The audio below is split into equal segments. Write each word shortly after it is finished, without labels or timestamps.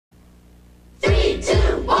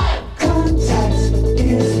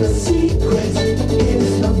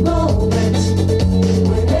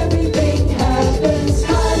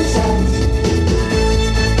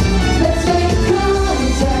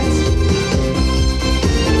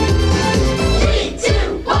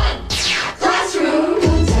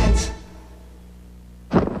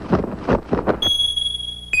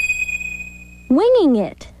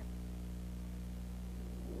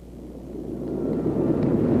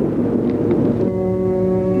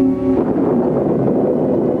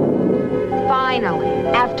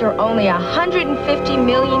after only 150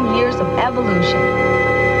 million years of evolution.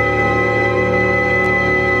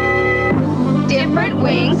 Different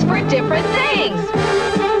wings for different things.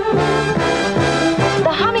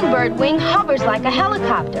 The hummingbird wing hovers like a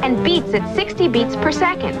helicopter and beats at 60 beats per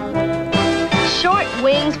second. Short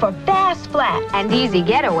wings for fast flat and easy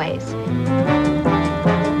getaways.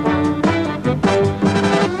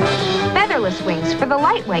 Featherless wings for the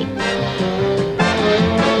lightweight.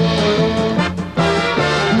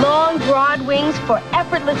 Long, broad wings for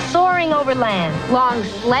effortless soaring over land. Long,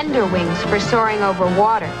 slender wings for soaring over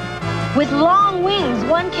water. With long wings,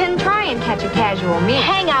 one can try and catch a casual meal.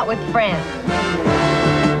 Hang out with friends.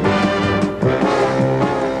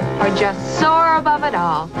 Or just soar above it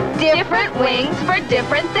all. Different wings for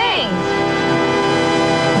different things.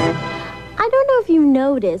 I don't know if you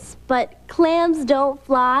noticed, but clams don't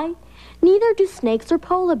fly. Neither do snakes or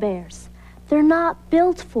polar bears. They're not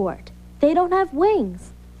built for it. They don't have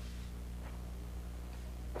wings.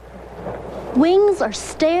 Wings are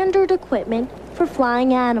standard equipment for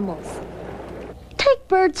flying animals. Take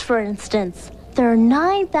birds, for instance. There are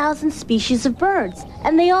 9,000 species of birds,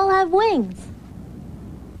 and they all have wings.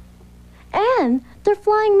 And they're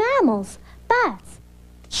flying mammals, bats.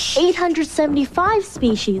 875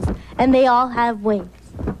 species, and they all have wings.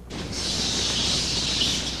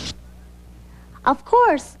 Of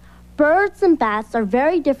course, birds and bats are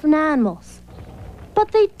very different animals.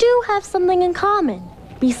 But they do have something in common,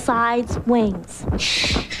 besides wings.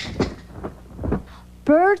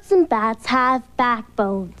 Birds and bats have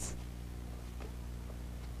backbones.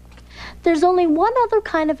 There's only one other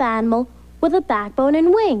kind of animal with a backbone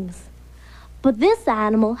and wings. But this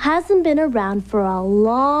animal hasn't been around for a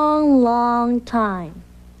long, long time.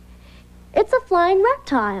 It's a flying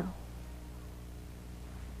reptile.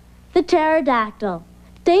 The pterodactyl.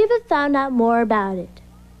 David found out more about it.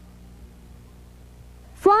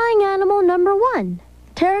 Flying animal number 1,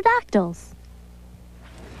 pterodactyls.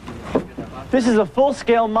 This is a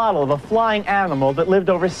full-scale model of a flying animal that lived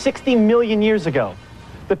over 60 million years ago.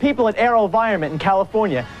 The people at AeroVironment in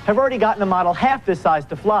California have already gotten a model half this size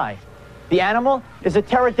to fly. The animal is a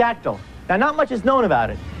pterodactyl. Now, not much is known about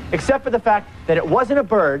it, except for the fact that it wasn't a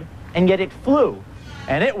bird, and yet it flew.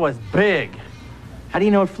 And it was big. How do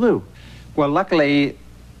you know it flew? Well, luckily,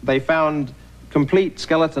 they found complete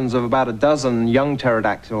skeletons of about a dozen young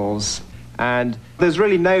pterodactyls. And there's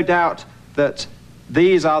really no doubt that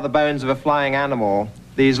these are the bones of a flying animal.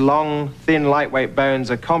 These long, thin, lightweight bones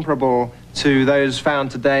are comparable to those found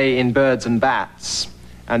today in birds and bats.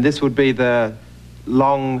 And this would be the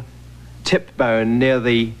long tip bone near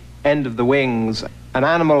the end of the wings. An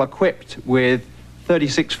animal equipped with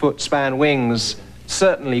 36-foot span wings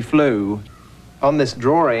certainly flew. On this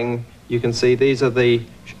drawing, you can see these are the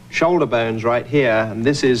shoulder bones right here, and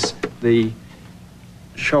this is the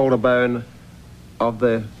shoulder bone of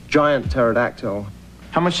the giant pterodactyl.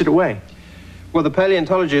 How much did it weigh? Well, the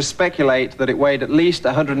paleontologists speculate that it weighed at least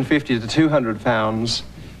 150 to 200 pounds,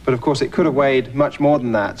 but of course it could have weighed much more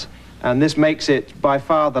than that. And this makes it by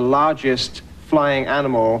far the largest flying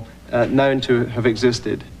animal known to have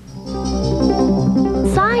existed.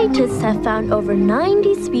 Scientists have found over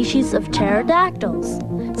 90 species of pterodactyls,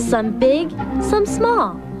 some big, some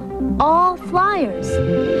small, all flyers.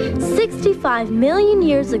 65 million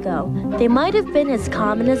years ago, they might have been as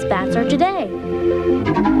common as bats are today.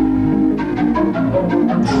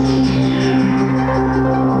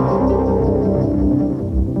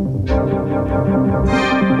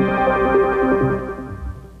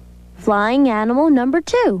 Flying animal number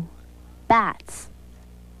 2, bats.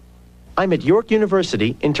 I'm at York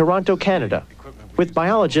University in Toronto, Canada, with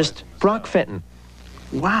biologist Brock Fenton.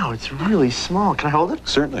 Wow, it's really small. Can I hold it?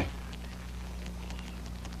 Certainly.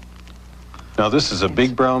 Now, this is a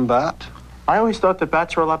big brown bat. I always thought that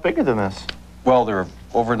bats were a lot bigger than this. Well, there are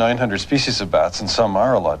over 900 species of bats, and some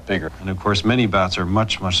are a lot bigger. And of course, many bats are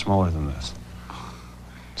much, much smaller than this.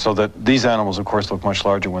 So that these animals, of course, look much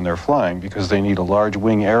larger when they're flying because they need a large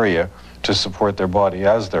wing area to support their body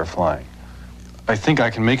as they're flying. I think I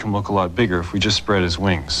can make him look a lot bigger if we just spread his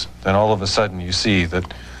wings. Then all of a sudden you see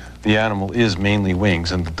that the animal is mainly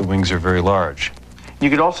wings and that the wings are very large. You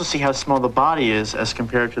could also see how small the body is as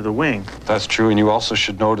compared to the wing. That's true, and you also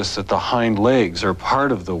should notice that the hind legs are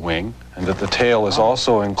part of the wing and that the tail is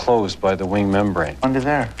also enclosed by the wing membrane. Under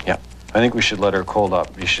there? Yeah. I think we should let her cold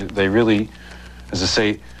up. They really, as I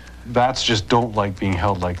say, bats just don't like being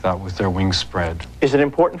held like that with their wings spread. Is it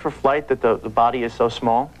important for flight that the body is so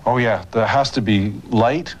small? Oh yeah, there has to be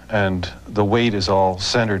light and the weight is all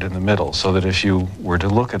centered in the middle so that if you were to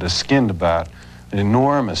look at a skinned bat,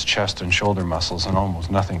 enormous chest and shoulder muscles and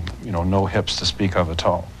almost nothing, no hips to speak of at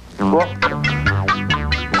all. Cool.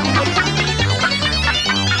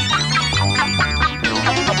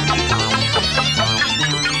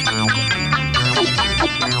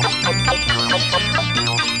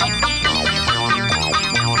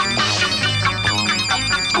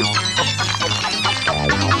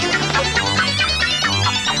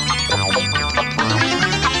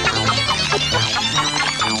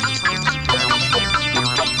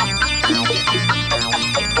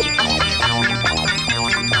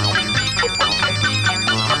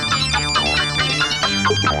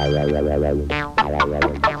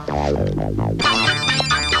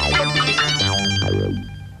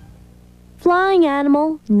 Flying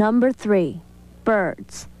animal number 3,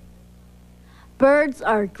 birds. Birds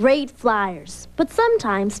are great flyers, but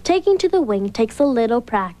sometimes taking to the wing takes a little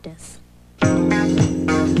practice.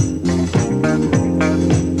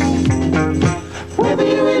 Whether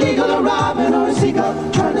you're illegal or robin or a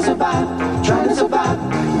seagull, trying to survive,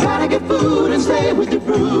 gotta get food and stay with your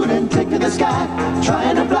brood and take to the sky,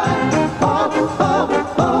 trying to fly,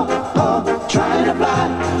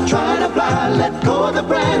 trying to fly, let go of the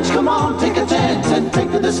branch, come on, take a chance and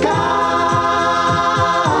take to the sky.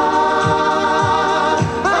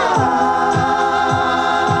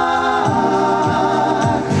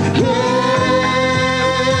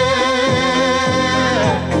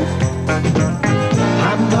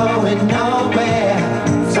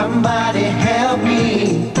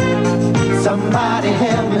 Somebody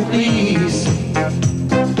help me, please.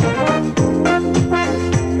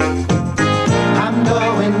 I'm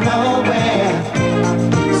going nowhere.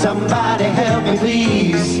 Somebody help me,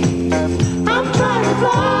 please. I'm trying to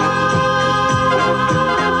fly.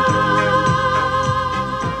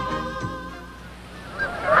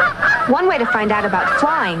 One way to find out about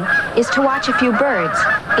flying is to watch a few birds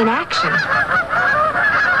in action.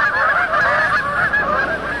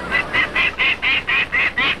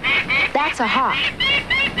 That's a hawk.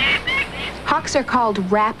 Hawks are called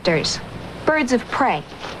raptors, birds of prey.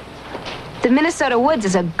 The Minnesota woods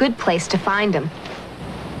is a good place to find them.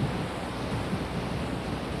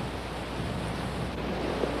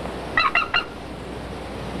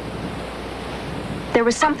 There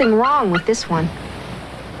was something wrong with this one.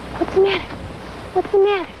 What's the matter? What's the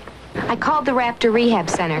matter? I called the Raptor Rehab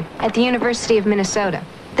Center at the University of Minnesota.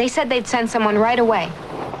 They said they'd send someone right away.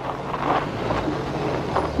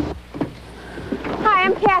 Hi,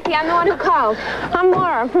 I'm Kathy. I'm the one who called. I'm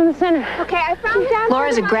Laura. I'm from the center. Okay, I found down.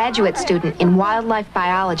 Laura's a graduate student in wildlife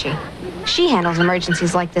biology. She handles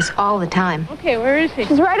emergencies like this all the time. Okay, where is she?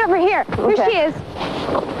 She's right over here. Here she is.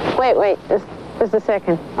 Wait, just a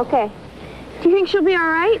second. Okay. Do you think she'll be all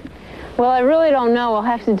right? Well, I really don't know. We'll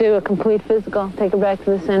have to do a complete physical, take her back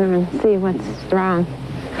to the center and see what's wrong.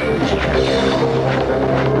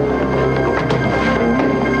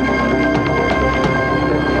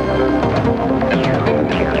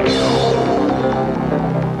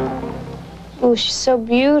 Oh, she's so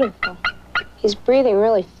beautiful. He's breathing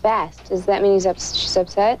really fast. Does that mean she's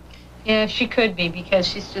upset? Yeah, she could be, because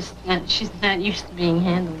she's not used to being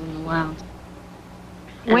handled in the wild.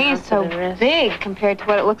 Wing is so big compared to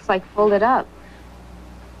what it looks like folded up.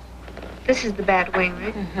 This is the bad wing,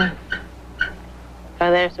 right? Mm-hmm.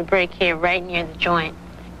 Oh, there's a break here right near the joint.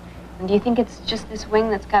 And do you think it's just this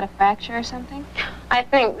wing that's got a fracture or something? I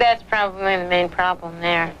think that's probably the main problem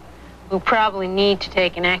there. We'll probably need to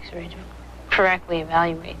take an X-ray to correctly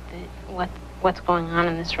evaluate what's going on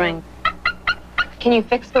in this ring. Can you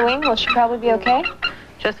fix the wing? Will she probably be okay?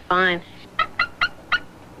 Just fine.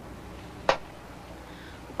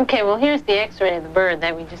 Okay, well, here's the X-ray of the bird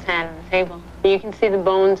that we just had on the table. You can see the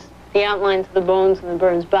bones, the outlines of the bones in the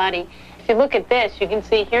bird's body. If you look at this, you can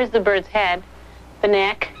see here's the bird's head, the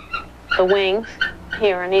neck, the wings,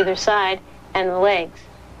 here on either side, and the legs.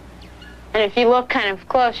 And if you look kind of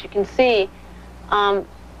close, you can see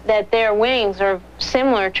that their wings are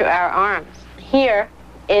similar to our arms. Here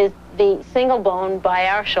is the single bone by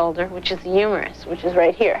our shoulder, which is the humerus, which is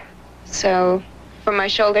right here. So, from my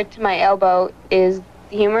shoulder to my elbow is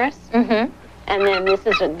the humerus? Mm-hmm. And then this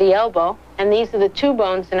is the elbow, and these are the two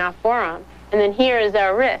bones in our forearm. And then here is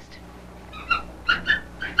our wrist.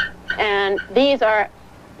 And these are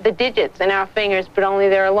the digits in our fingers, but only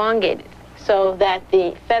they're elongated, so that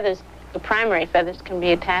the feathers, the primary feathers, can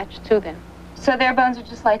be attached to them. So their bones are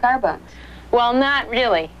just like our bones? Well, not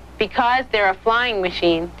really. Because they're a flying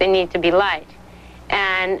machine, they need to be light.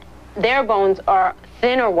 And their bones are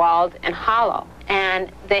thinner walled and hollow.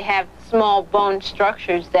 And they have small bone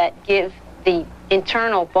structures that give the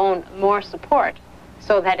internal bone more support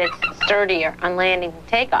so that it's sturdier on landings and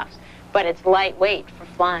takeoffs. But it's lightweight for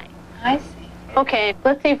flying. I see. Okay,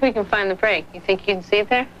 let's see if we can find the break. You think you can see it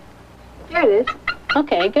there? There it is.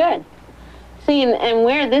 Okay, good. See, and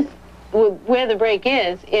where the break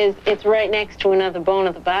is it's right next to another bone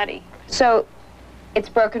of the body. So it's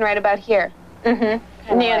broken right about here?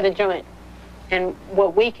 Mm-hmm. Near the joint. And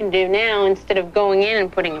what we can do now, instead of going in and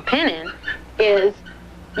putting a pin in, is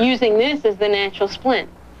using this as the natural splint.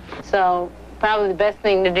 So probably the best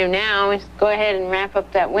thing to do now is go ahead and wrap up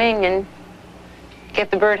that wing and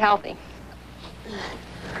get the bird healthy.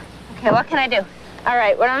 Okay, what can I do? All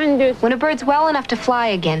right, what I'm going to do is... When a bird's well enough to fly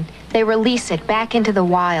again, they release it back into the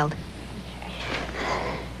wild.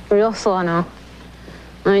 Real slow now.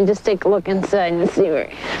 Let me just take a look inside and see where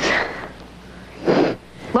it is.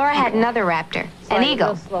 Laura had another raptor, an Slide it eagle,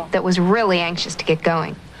 real slow. that was really anxious to get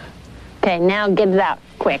going. Okay, now get it out,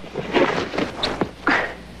 quick.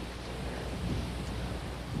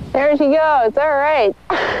 There she goes, all right.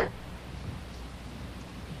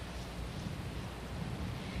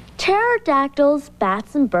 Pterodactyls,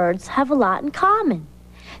 bats, and birds have a lot in common.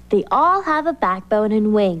 They all have a backbone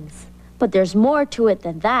and wings, but there's more to it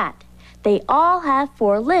than that. They all have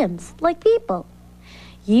 4 limbs, like people.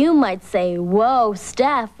 You might say, whoa,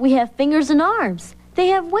 Steph, we have fingers and arms. They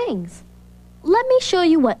have wings. Let me show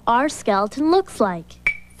you what our skeleton looks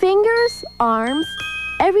like. Fingers, arms,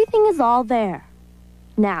 everything is all there.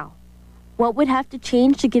 Now, what would have to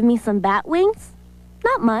change to give me some bat wings?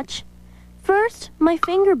 Not much. First, my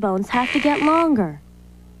finger bones have to get longer,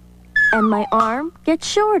 and my arm gets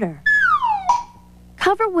shorter.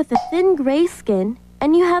 Cover with a thin gray skin,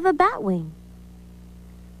 and you have a bat wing.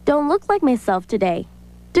 Don't look like myself today,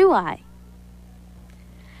 do I?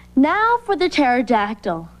 Now for the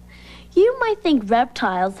pterodactyl. You might think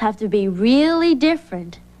reptiles have to be really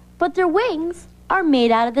different, but their wings are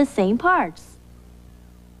made out of the same parts.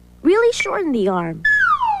 Really shorten the arm.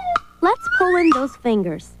 Let's pull in those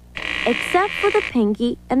fingers, except for the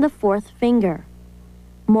pinky and the 4th finger.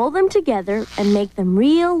 Mold them together and make them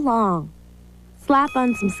real long. Slap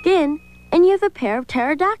on some skin, and you have a pair of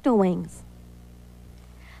pterodactyl wings.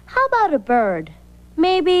 How about a bird?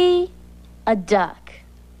 Maybe a duck.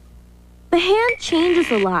 The hand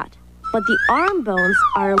changes a lot, but the arm bones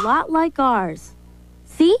are a lot like ours.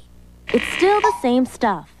 See? It's still the same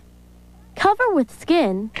stuff. Cover with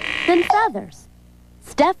skin, then feathers.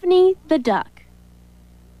 Stephanie the duck.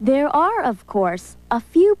 There are, of course, a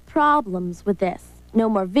few problems with this. No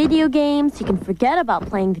more video games, you can forget about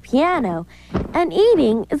playing the piano, and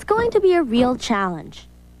eating is going to be a real challenge.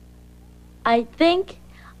 I think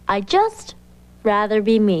I'd just rather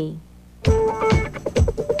be me.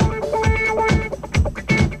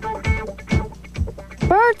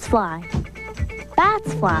 Birds fly.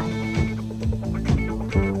 Bats fly.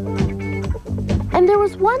 And there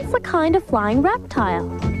was once a kind of flying reptile,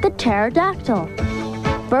 the pterodactyl.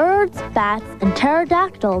 Birds, bats, and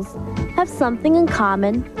pterodactyls have something in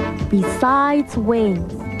common besides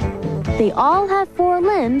wings. They all have 4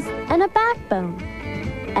 limbs and a backbone.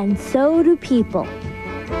 And so do people.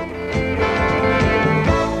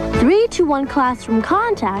 3-to-1 Classroom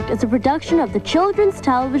Contact is a production of the Children's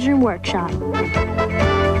Television Workshop.